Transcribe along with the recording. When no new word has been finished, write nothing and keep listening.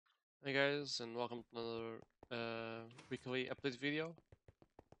Hey guys, and welcome to another weekly update video.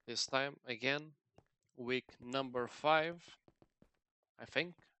 This time again, week number 5, I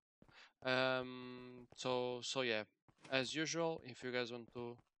think. So yeah, as usual, if you guys want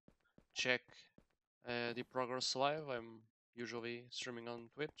to check the progress live, I'm usually streaming on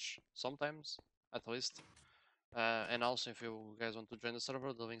Twitch sometimes, at least. And also, if you guys want to join the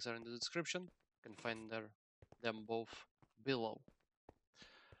server, the links are in the description. You can find them both below.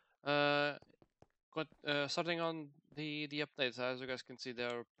 Uh, Starting on the updates, as you guys can see, there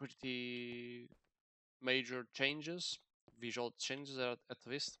are pretty major changes, visual changes at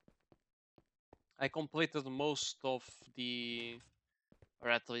least. I completed most of or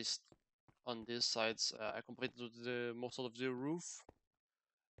at least on these sides, I completed most of the roof,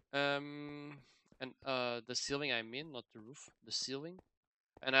 um, and the ceiling. I mean, not the roof, the ceiling.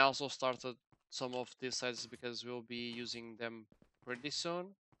 And I also started some of these sides because we'll be using them pretty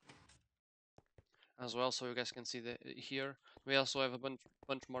soon as well, so you guys can see here. We also have a bunch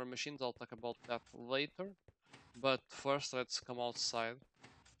more machines. I'll talk about that later. But first, let's come outside.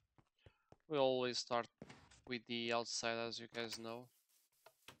 We always start with the outside, as you guys know.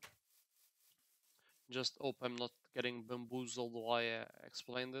 Just hope I'm not getting bamboozled while I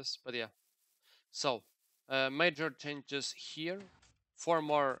explain this. But yeah. So, major changes here. 4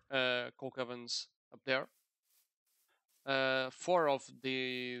 more coke ovens up there. 4 of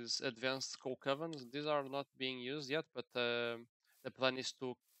these advanced coke ovens. These are not being used yet, but the plan is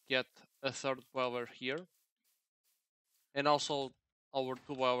to get a third boiler here. And also, our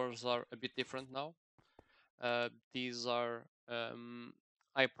 2 boilers are a bit different now. These are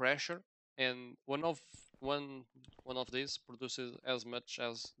high pressure, and one of these produces as much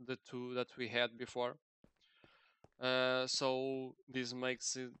as the 2 that we had before. So this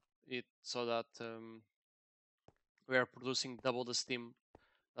makes it so that we are producing double the steam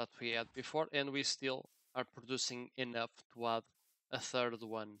that we had before, and we still are producing enough to add a third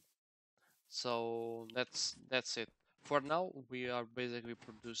one. So that's it. For now, we are basically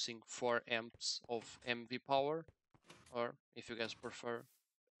producing 4 amps of MV power, or if you guys prefer,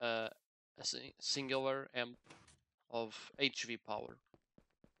 a singular amp of HV power.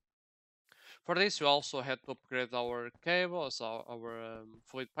 For this, we also had to upgrade our cables, our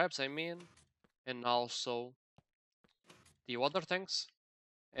fluid pipes, I mean, and also the water tanks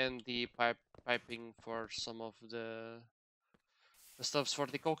and the piping for some of the stuffs for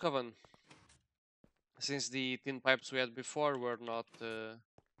the coke oven. Since the tin pipes we had before were not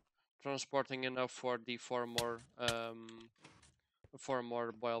transporting enough for the 4 more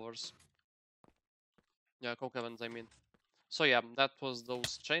boilers. Yeah, coke ovens, I mean. So yeah, that was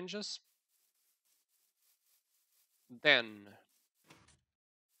those changes. Then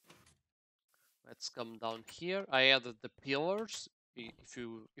let's come down here. I added the pillars. If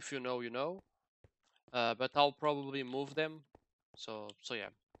you know, you know. But I'll probably move them. So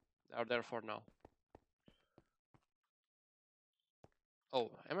yeah, they're there for now.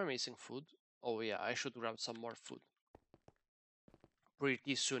 Oh, am I missing food? Oh yeah, I should grab some more food.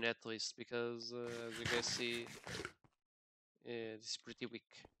 Pretty soon at least, because as you guys see, this is pretty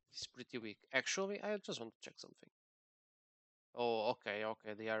weak. This is pretty weak. Actually, I just want to check something. Oh, okay,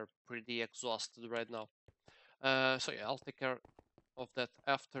 they are pretty exhausted right now. So yeah, I'll take care of that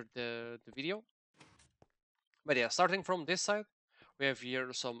after the video. But yeah, starting from this side, we have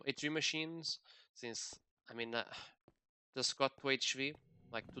here some HV machines. Since, I mean, just got to HV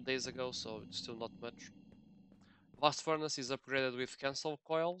like 2 days ago, so it's still not much. Blast furnace is upgraded with cancel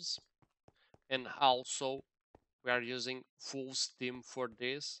coils, and also we are using full steam for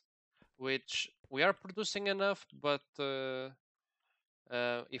this, which we are producing enough, but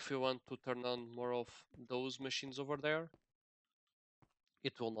if we want to turn on more of those machines over there,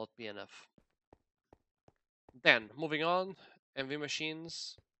 it will not be enough. Then, moving on, MV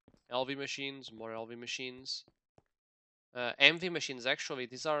machines, LV machines, more LV machines. MV machines, actually,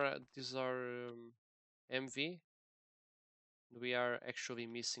 these are MV. We are actually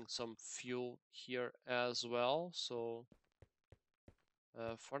missing some fuel here as well, so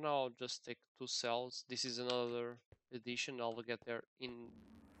for now I'll just take 2 cells. This is another edition, I'll get there in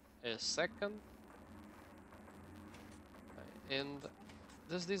a second. And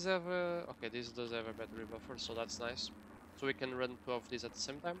does this have a... okay, this does have a battery buffer, so that's nice. So we can run 2 of these at the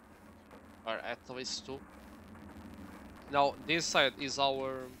same time, or at least 2. Now this side is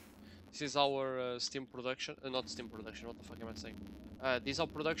our steam production, not steam production, what the fuck am I saying? Diesel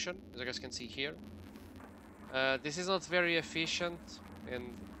production, as you guys can see here. This is not very efficient, and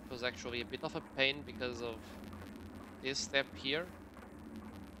it was actually a bit of a pain because of this step here.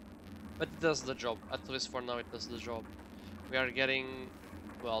 But it does the job, at least for now it does the job. We are getting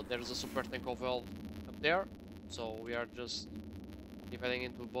well, there's a super tank oil up there, so we are just dividing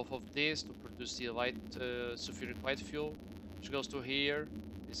into both of these to produce the light sulfuric light fuel, which goes to here.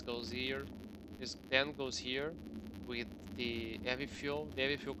 This goes here. This then goes here with the heavy fuel. The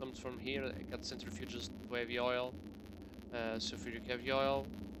heavy fuel comes from here. It gets centrifuges to heavy oil, sulfuric heavy oil,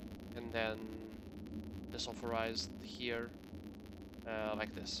 and then desulfurized here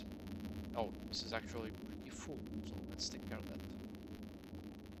like this. Oh, this is actually pretty full, so let's take care of that.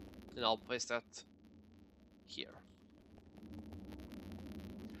 And I'll place that here.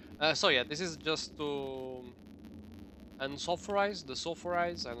 So yeah, this is just to unsulfurize,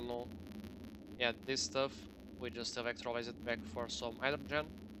 desulfurize, I don't know. Yeah, this stuff, we just electrolyze it back for some hydrogen,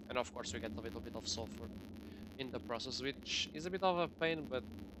 and of course we get a little bit of sulfur in the process, which is a bit of a pain, but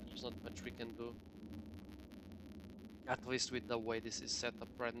there's not much we can do. At least with the way this is set up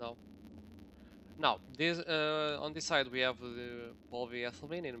right now. Now, this on this side we have the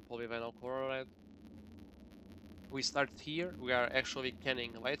polyethylene and polyvinyl chloride. We start here, we are actually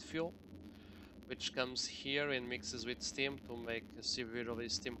canning light fuel, which comes here and mixes with steam to make a severely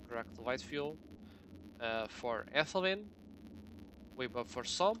steam cracked light fuel. For ethylene, we buffer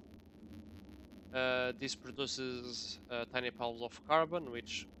some. This produces tiny piles of carbon,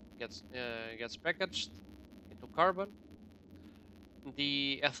 which gets packaged into carbon.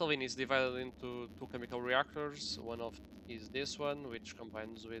 The ethylene is divided into two chemical reactors. One of is this one, which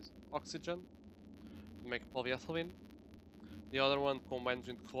combines with oxygen to make polyethylene. The other one combines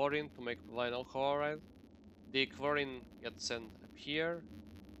with chlorine to make vinyl chloride. The chlorine gets sent up here.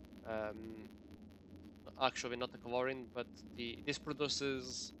 Actually, not the chlorine, but this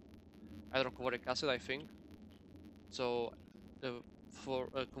produces hydrochloric acid, I think. So the for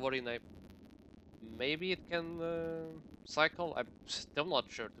chlorine, maybe it can cycle. I'm still not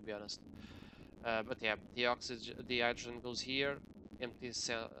sure, to be honest. But yeah, the oxygen, the hydrogen goes here. Empty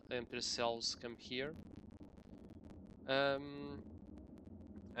cells come here. And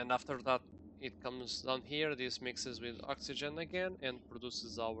after that, it comes down here. This mixes with oxygen again and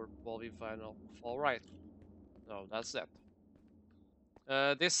produces our polyvinyl chloride. So that's that.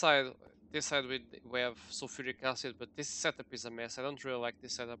 This side, we have sulfuric acid, but this setup is a mess. I don't really like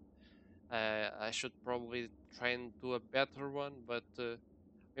this setup. I should probably try and do a better one, but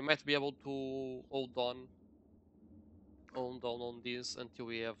we might be able to hold on this until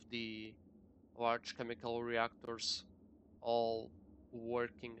we have the large chemical reactors all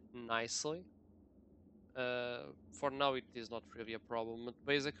working nicely. For now, it is not really a problem. But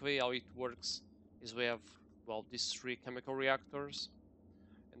basically, how it works is we have, well, these three chemical reactors,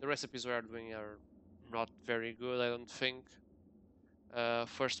 and the recipes we are doing are not very good, I don't think.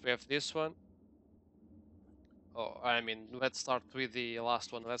 First, we have this one. Oh, I mean, let's start with the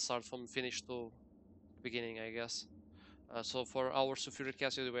last one. Let's start from finish to beginning, I guess. So for our sulfuric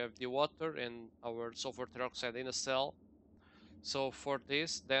acid, we have the water and our sulfur trioxide in a cell. So for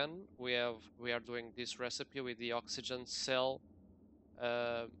this, then we are doing this recipe with the oxygen cell,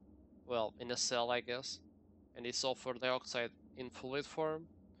 uh, well, in a cell, I guess, and the sulfur dioxide in fluid form.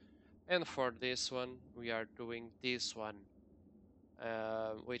 And for this one, we are doing this one,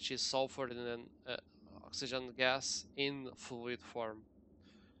 which is sulfur in an oxygen gas in fluid form.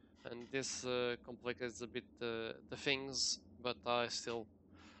 And this complicates a bit the things, but I still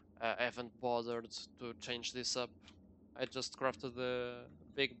haven't bothered to change this up. I just crafted a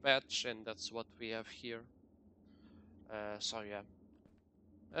big batch, and that's what we have here. So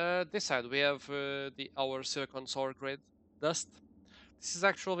yeah. This side we have our silicon solar grade dust. This is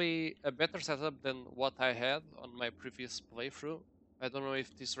actually a better setup than what I had on my previous playthrough. I don't know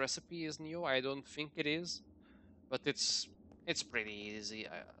if this recipe is new. I don't think it is, but it's pretty easy.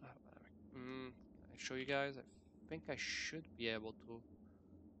 I show you guys. I think I should be able to.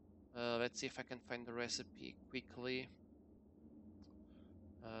 Let's see if I can find the recipe quickly.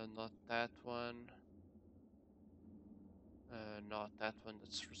 Not that one. Not that one.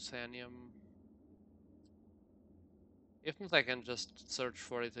 That's ruthenium. If not, I can just search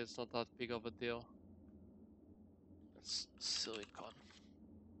for it. It's not that big of a deal. It's silicon.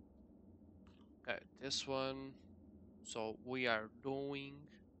 Okay, this one. So we are doing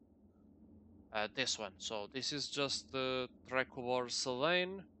this one. So this is just the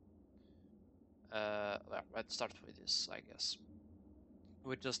trichlorosilane. Let's start with this, I guess.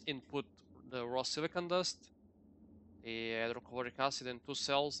 We just input the raw silicon dust, the hydrochloric acid, and two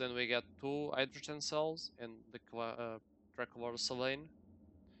cells. Then we get two hydrogen cells and the trichlorosilane.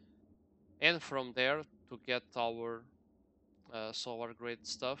 And from there, to get our solar grade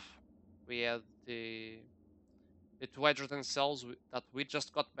stuff, we add the two hydrogen cells that we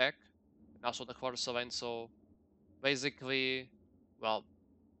just got back, and also the chlorosilane. So basically, well,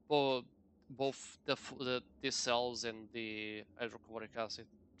 both the cells and the hydrochloric acid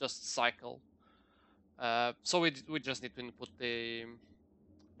just cycle. So we just need to input the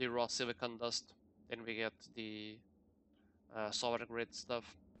raw silicon dust, then we get the solar grid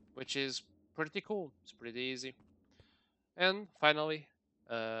stuff, which is pretty cool. It's pretty easy. And finally,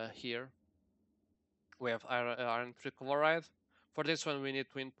 here we have iron trichloride. For this one, we need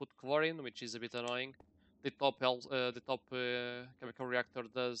to input chlorine, which is a bit annoying. The top chemical reactor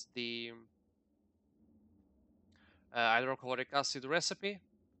does the hydrochloric acid recipe,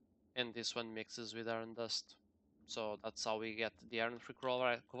 and this one mixes with iron dust. So that's how we get the iron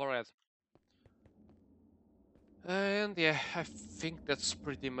trichloride. And yeah, I think that's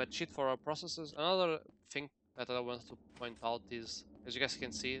pretty much it for our processes. Another thing that I want to point out is, as you guys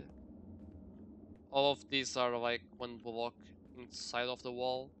can see, all of these are like one block inside of the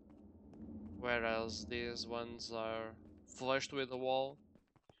wall, whereas these ones are flushed with the wall.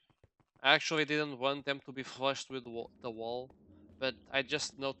 I actually didn't want them to be flushed with the wall, but I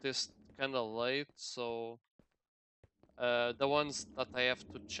just noticed kind of late, so the ones that I have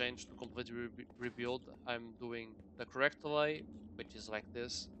to change to completely rebuild, I'm doing the correct way, which is like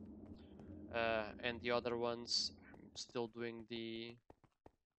this, and the other ones, I'm still doing the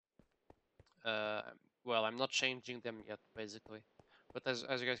uh, well, I'm not changing them yet, basically, but as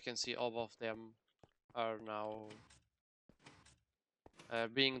you guys can see, all of them are now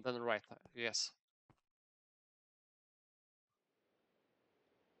being done right. Yes.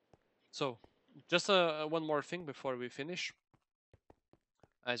 So, just one more thing before we finish.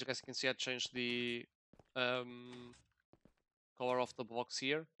 As you guys can see, I changed the um, color of the blocks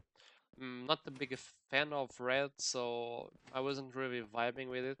here. Not a big fan of red, so I wasn't really vibing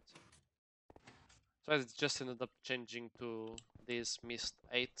with it. So I just ended up changing to this Mist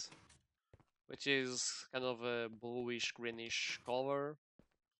 8, which is kind of a bluish greenish color.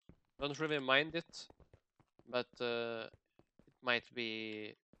 Don't really mind it, but it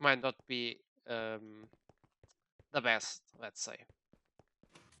might not be the best, let's say.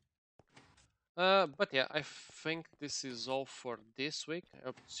 But yeah, I think this is all for this week. I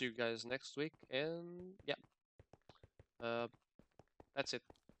hope to see you guys next week, and yeah, uh, that's it.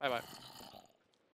 Bye bye.